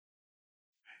at you.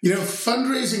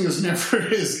 Fundraising is never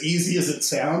as easy as it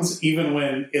sounds, even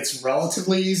when it's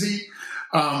relatively easy.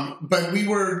 But we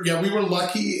were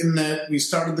lucky in that we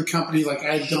started the company. Like,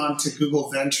 I had gone to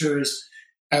Google Ventures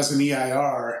as an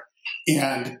EIR,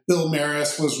 and Bill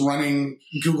Maris was running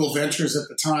Google Ventures at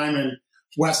the time, and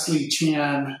Wesley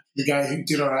Chan, the guy who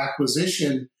did our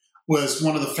acquisition, was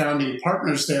one of the founding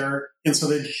partners there. And so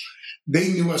they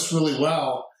knew us really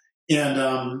well.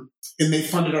 And they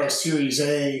funded our Series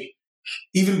A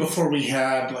even before we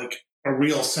had like a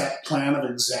real set plan of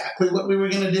exactly what we were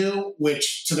going to do,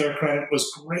 which to their credit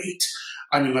was great.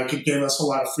 It gave us a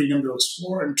lot of freedom to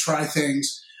explore and try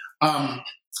things.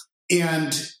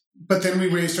 And But then we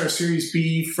raised our Series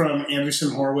B from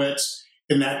Andreessen Horowitz,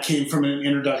 and that came from an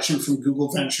introduction from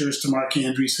Google Ventures to Mark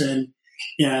Andreessen.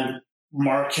 And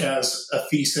Mark has a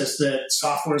thesis that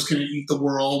software is going to eat the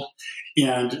world,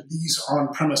 and these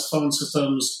on-premise phone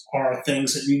systems are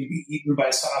things that need to be eaten by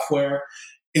software.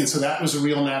 And so that was a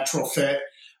real natural fit.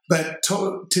 But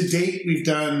to date, we've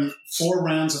done 4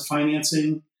 rounds of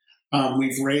financing.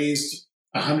 We've raised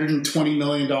 $120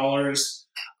 million.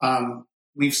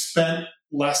 We've spent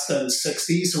less than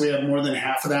 60, so we have more than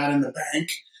half of that in the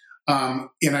bank.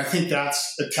 And I think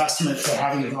that's a testament to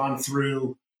having gone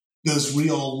through those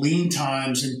real lean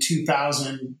times in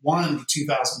 2001 to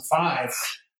 2005,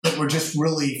 that we're just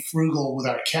really frugal with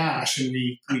our cash, and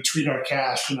we treat our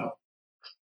cash,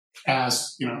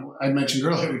 as I mentioned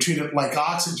earlier, we treat it like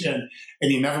oxygen,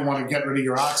 and you never want to get rid of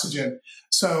your oxygen.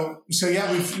 So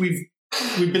yeah, we've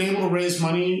been able to raise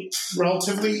money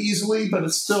relatively easily, but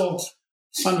it's still,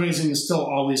 fundraising is still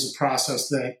always a process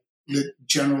that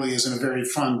generally isn't a very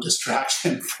fun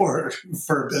distraction for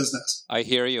a business. I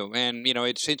hear you. And,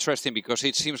 it's interesting because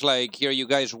it seems like here you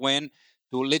guys went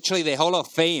to literally the Hall of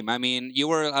Fame. I mean, you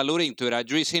were alluding to it.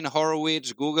 Andreessen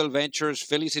Horowitz, Google Ventures,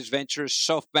 Felicis Ventures,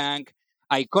 SoftBank,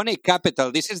 Iconic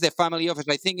Capital. This is the family office.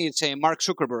 I think it's Mark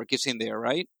Zuckerberg is in there,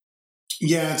 right?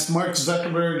 Yeah, it's Mark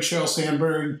Zuckerberg, Sheryl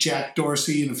Sandberg, Jack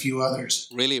Dorsey, and a few others.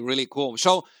 Really, really cool.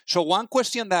 So one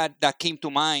question that came to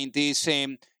mind is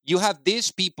you have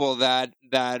these people that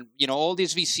all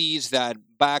these VCs that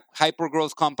back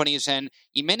hyper-growth companies, and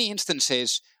in many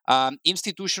instances,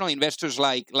 institutional investors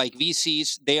like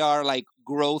VCs, they are like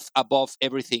growth above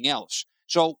everything else.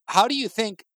 So how do you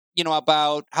think,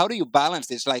 about how do you balance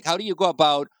this? Like, how do you go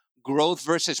about growth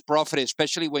versus profit,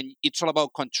 especially when it's all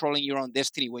about controlling your own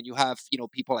destiny when you have,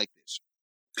 people like this?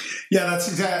 Yeah, that's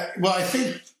exactly. Well, I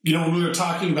think, when we were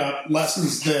talking about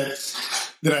lessons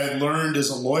that I learned as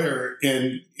a lawyer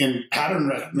in pattern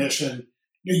recognition,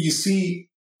 you see,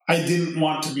 I didn't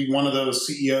want to be one of those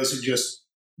CEOs who just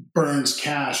burns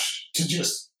cash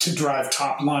to drive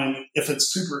top line if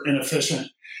it's super inefficient.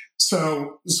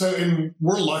 So and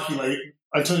we're lucky. Like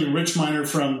I tell you, Rich Miner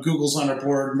from Google's on our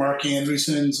board, Mark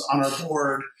Andreessen's on our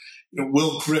board,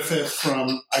 Will Griffith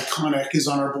from Iconic is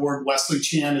on our board. Wesley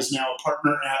Chan is now a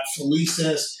partner at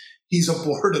Felicis. He's a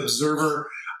board observer.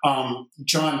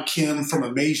 John Kim from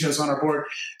Amasia is on our board.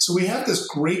 So we have this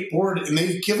great board, and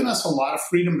they've given us a lot of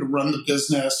freedom to run the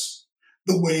business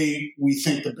the way we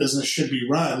think the business should be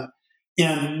run.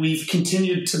 And we've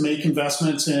continued to make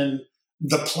investments in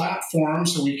the platform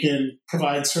so we can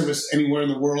provide service anywhere in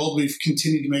the world. We've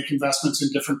continued to make investments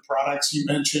in different products. You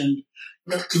mentioned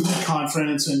Google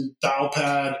Conference and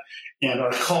Dialpad and our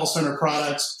call center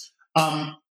products.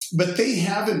 But they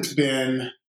haven't been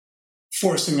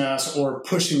forcing us or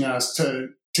pushing us to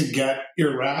get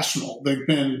irrational. They've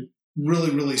been really,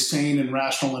 really sane and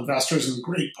rational investors and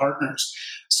great partners.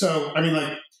 So,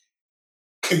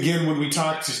 again, when we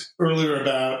talked earlier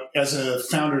about as a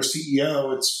founder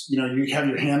CEO, it's, you have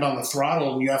your hand on the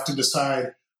throttle and you have to decide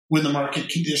when the market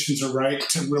conditions are right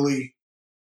to really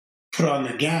put on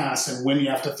the gas and when you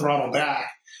have to throttle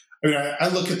back. I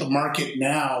look at the market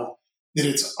now that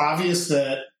it's obvious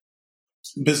that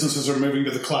businesses are moving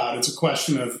to the cloud. It's a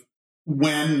question of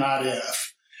when, not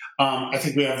if. I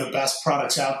think we have the best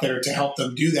products out there to help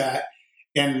them do that.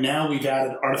 And now we've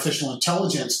added artificial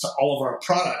intelligence to all of our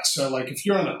products. So if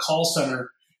you're on a call center,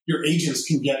 your agents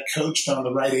can get coached on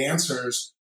the right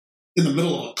answers in the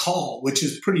middle of a call, which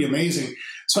is pretty amazing.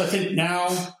 So I think now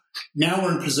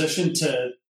we're in position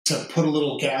to put a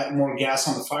little more gas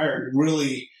on the fire and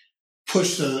really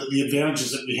push the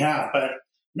advantages that we have. But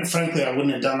frankly, I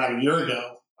wouldn't have done that a year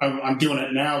ago. I'm doing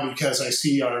it now because I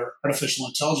see our artificial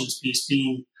intelligence piece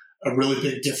being a really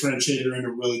big differentiator in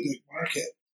a really big market.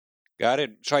 Got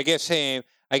it. So I guess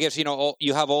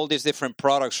you have all these different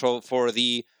products. So for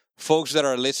the folks that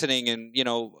are listening, and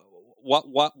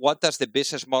what does the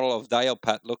business model of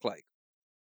Dialpad look like?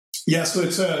 Yeah, so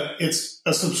it's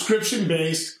a subscription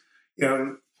based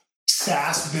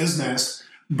SaaS business,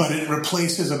 but it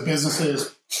replaces a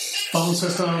business's phone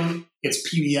system.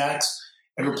 It's PBX.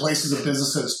 It replaces a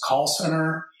business's call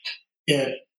center.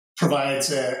 It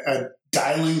provides a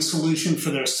dialing solution for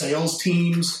their sales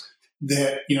teams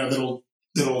that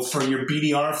that'll for your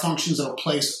BDR functions. It'll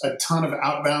place a ton of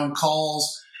outbound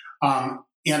calls, and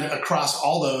across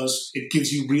all those, it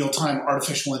gives you real time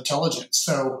artificial intelligence.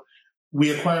 So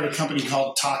we acquired a company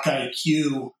called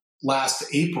TalkIQ last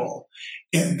April,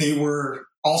 and they were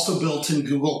also built in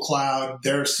Google Cloud.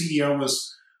 Their CEO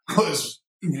was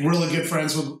really good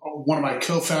friends with one of my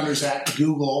co-founders at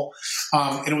Google,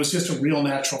 and it was just a real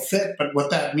natural fit. But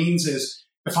what that means is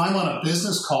if I'm on a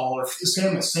business call or say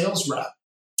I'm a sales rep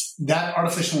that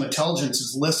artificial intelligence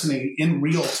is listening in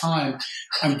real time.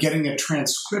 I'm getting a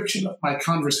transcription of my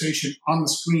conversation on the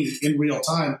screen in real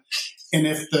time. And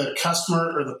if the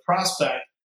customer or the prospect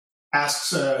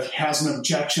has an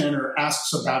objection or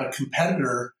asks about a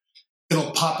competitor,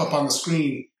 it'll pop up on the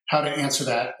screen how to answer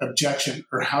that objection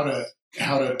or how to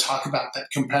talk about that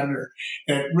competitor.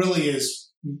 And it really is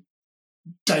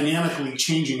dynamically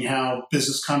changing how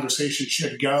business conversation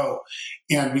should go.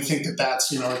 And we think that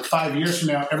that's, 5 years from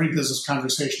now, every business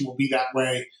conversation will be that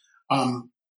way.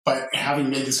 But having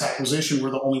made this acquisition,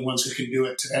 we're the only ones who can do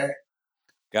it today.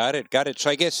 Got it. So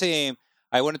I guess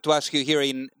I wanted to ask you here,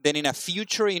 in a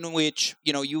future in which,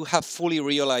 you have fully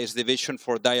realized the vision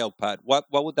for Dialpad, what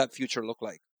would that future look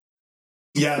like?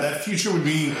 Yeah, that future would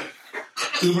be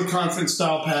Uber Conference,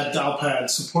 Dialpad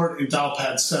Support, and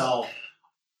Dialpad Sell,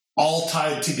 all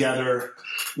tied together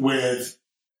with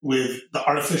the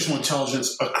artificial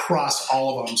intelligence across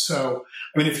all of them. So,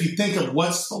 if you think of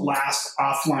what's the last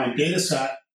offline data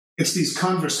set, it's these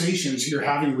conversations you're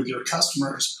having with your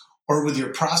customers or with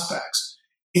your prospects.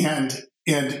 And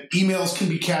emails can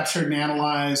be captured and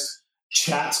analyzed,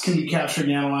 chats can be captured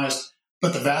and analyzed,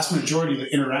 but the vast majority of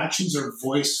the interactions are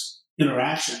voice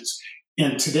interactions.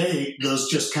 And today,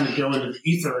 those just kind of go into the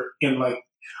ether, and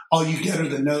all you get are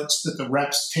the notes that the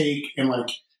reps take and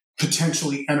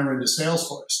potentially enter into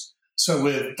Salesforce. So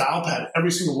with Dialpad, every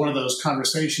single one of those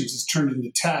conversations is turned into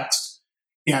text,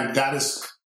 and that is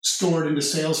stored into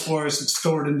Salesforce, it's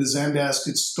stored into Zendesk,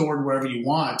 it's stored wherever you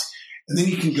want. And then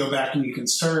you can go back and you can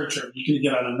search, or you can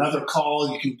get on another call,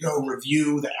 you can go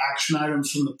review the action items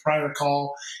from the prior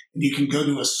call, and you can go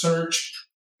do a search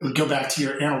and go back to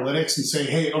your analytics and say,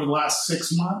 hey, over the last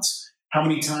 6 months, how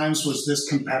many times was this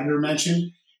competitor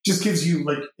mentioned? Just gives you,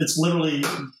 it's literally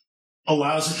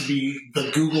allows it to be the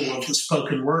Google of the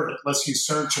spoken word. It lets you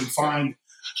search and find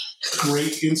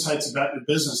great insights about your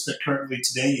business that currently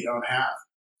today you don't have.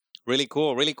 Really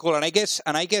cool. And I guess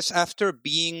after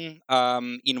being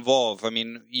involved,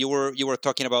 you were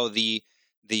talking about the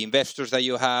investors that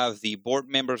you have, the board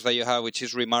members that you have, which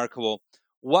is remarkable.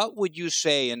 What would you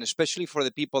say, and especially for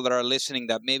the people that are listening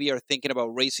that maybe are thinking about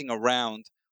raising a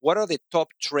round, what are the top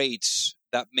traits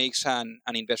that makes an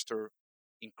investor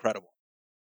incredible?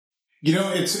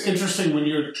 It's interesting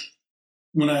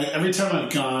every time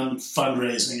I've gone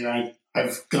fundraising, and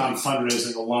I've gone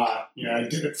fundraising a lot. I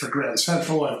did it for Grand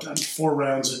Central. I've done 4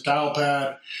 rounds at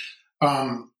Dialpad.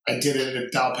 I did it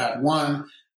at Dialpad 1.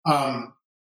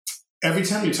 Every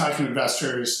time you're talking to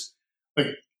investors,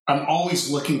 I'm always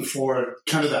looking for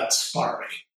kind of that spark.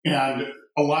 And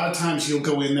a lot of times you'll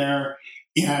go in there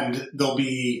and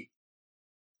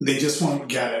they just won't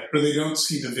get it, or they don't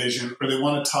see the vision, or they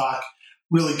want to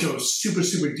really go super,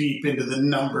 super deep into the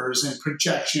numbers and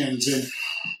projections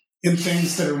and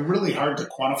things that are really hard to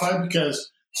quantify because,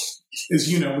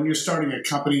 as you know, when you're starting a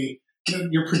company,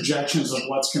 your projections of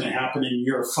what's going to happen in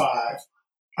year 5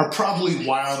 are probably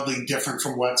wildly different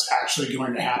from what's actually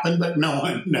going to happen, but no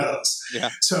one knows. Yeah.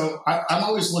 So I'm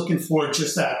always looking for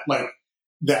just that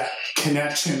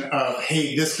connection of,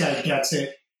 hey, this guy gets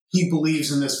it. He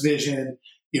believes in this vision.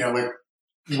 We're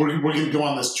going to go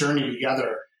on this journey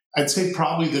together. I'd say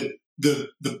probably the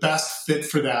best fit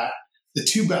for that, the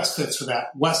 2 best fits for that,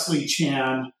 Wesley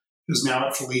Chan, who's now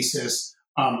at Felicis,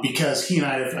 because he and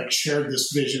I have shared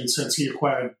this vision since he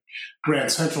acquired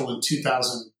Grand Central in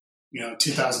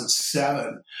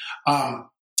 2007.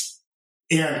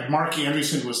 And Mark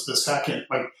Andreessen was the second.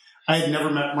 I had never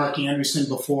met Mark Andreessen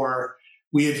before.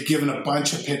 We had given a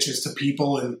bunch of pitches to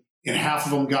people, and half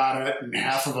of them got it and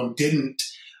half of them didn't.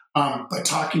 But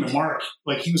talking to Mark,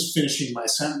 he was finishing my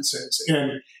sentences,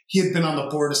 and he had been on the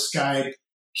board of Skype.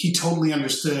 He totally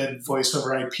understood voice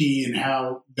over IP and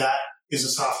how that is a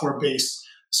software-based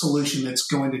solution that's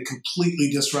going to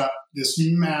completely disrupt this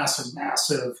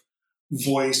massive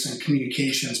voice and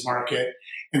communications market.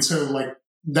 And so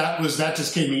that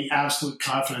just gave me absolute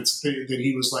confidence that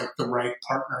he was the right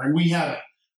partner. And we had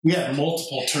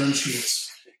multiple term sheets.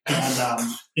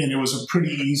 And it was a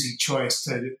pretty easy choice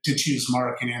to choose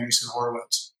Mark and Andreessen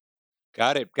Horowitz.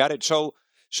 Got it.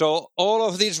 So all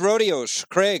of these rodeos,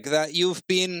 Craig, that you've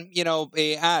been,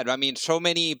 at, so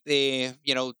many,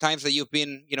 times that you've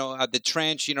been, at the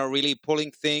trench, really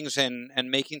pulling things and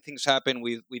making things happen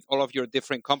with all of your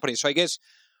different companies. So I guess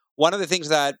one of the things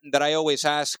that I always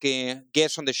ask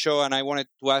guests on the show, and I wanted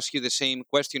to ask you the same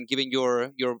question, given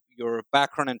your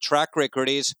background and track record,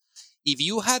 is, if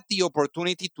you had the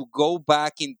opportunity to go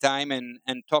back in time and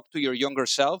talk to your younger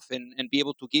self and be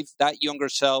able to give that younger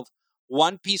self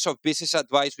one piece of business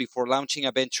advice before launching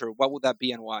a venture, what would that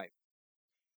be and why?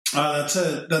 That's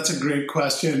a great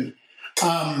question.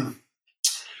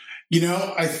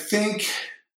 I think,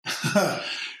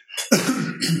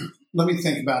 let me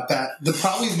think about that.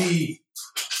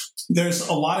 There's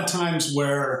a lot of times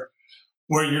where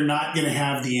you're not going to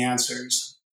have the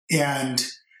answers, and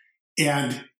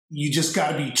you just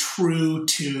got to be true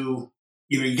to,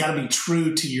 you got to be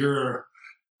true to your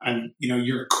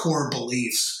core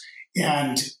beliefs.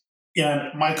 And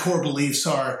my core beliefs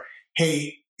are,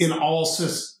 hey, in all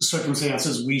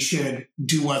circumstances, we should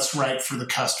do what's right for the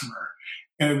customer.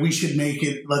 And we should make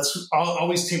it, I'll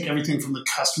always take everything from the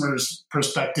customer's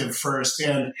perspective first.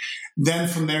 And then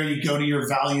from there, you go to your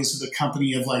values of the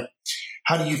company of like,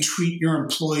 how do you treat your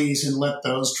employees and let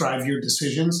those drive your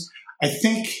decisions? I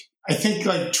think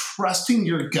like trusting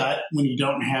your gut when you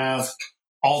don't have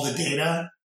all the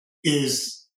data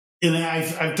is, and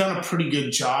I've done a pretty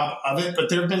good job of it, but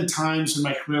there have been times in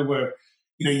my career where,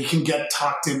 you can get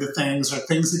talked into things or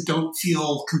things that don't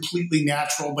feel completely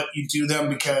natural, but you do them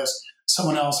because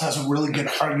someone else has a really good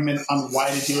argument on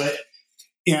why to do it.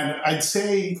 And I'd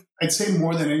say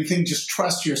more than anything, just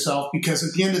trust yourself, because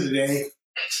at the end of the day,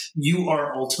 you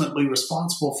are ultimately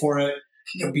responsible for it.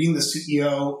 Being the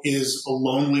CEO is a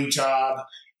lonely job,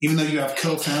 even though you have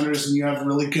co-founders and you have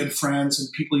really good friends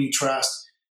and people you trust.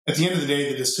 At the end of the day,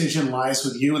 the decision lies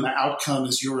with you and the outcome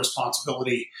is your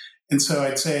responsibility. And so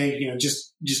I'd say,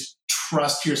 just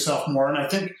trust yourself more. And I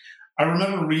think I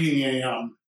remember reading a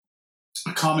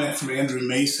comment from Andrew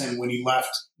Mason when he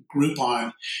left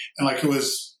Groupon, and like it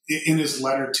was in his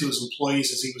letter to his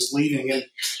employees as he was leaving, and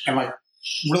like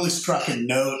really struck a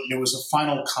note. And it was a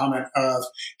final comment of,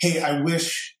 hey, I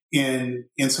wish in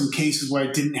some cases where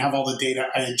I didn't have all the data,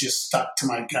 I had just stuck to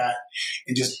my gut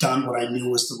and just done what I knew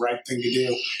was the right thing to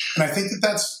do. And I think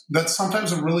that's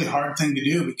sometimes a really hard thing to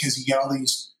do, because you get all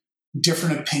these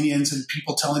different opinions and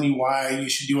people telling you why you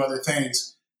should do other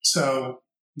things. So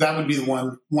that would be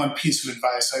the one piece of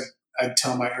advice I'd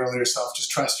tell my earlier self: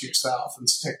 just trust yourself and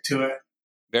stick to it.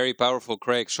 Very powerful,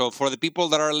 Craig. So for the people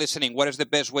that are listening, what is the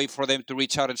best way for them to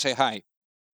reach out and say hi?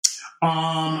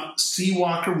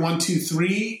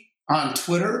 CWalker123 on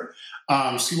Twitter,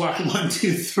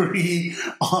 CWalker123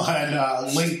 on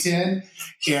LinkedIn.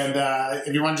 And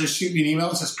if you want to just shoot me an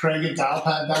email, it's just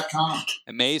Craig@dialpad.com.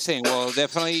 Amazing. Well,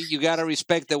 definitely you got to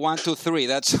respect the 123.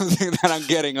 That's something that I'm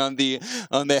getting on the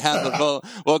handle.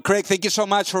 Well, Craig, thank you so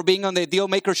much for being on the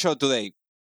Dealmaker Show today.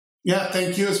 Yeah,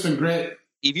 thank you. It's been great.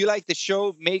 If you like the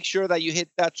show, make sure that you hit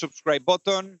that subscribe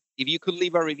button. If you could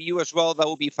leave a review as well, that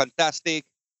would be fantastic.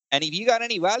 And if you got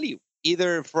any value,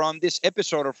 either from this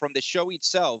episode or from the show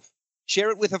itself, share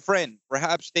it with a friend.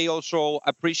 Perhaps they also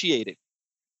appreciate it.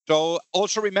 So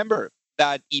also remember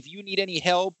that if you need any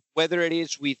help, whether it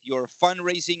is with your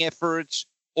fundraising efforts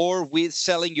or with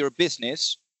selling your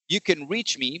business, you can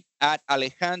reach me at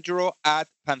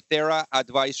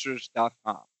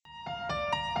alejandro@pantheraadvisors.com.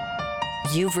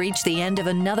 You've reached the end of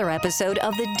another episode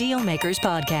of the Dealmakers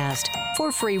Podcast.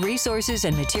 For free resources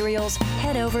and materials,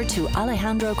 head over to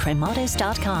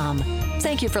alejandrocremades.com.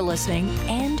 Thank you for listening,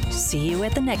 and see you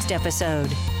at the next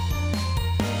episode.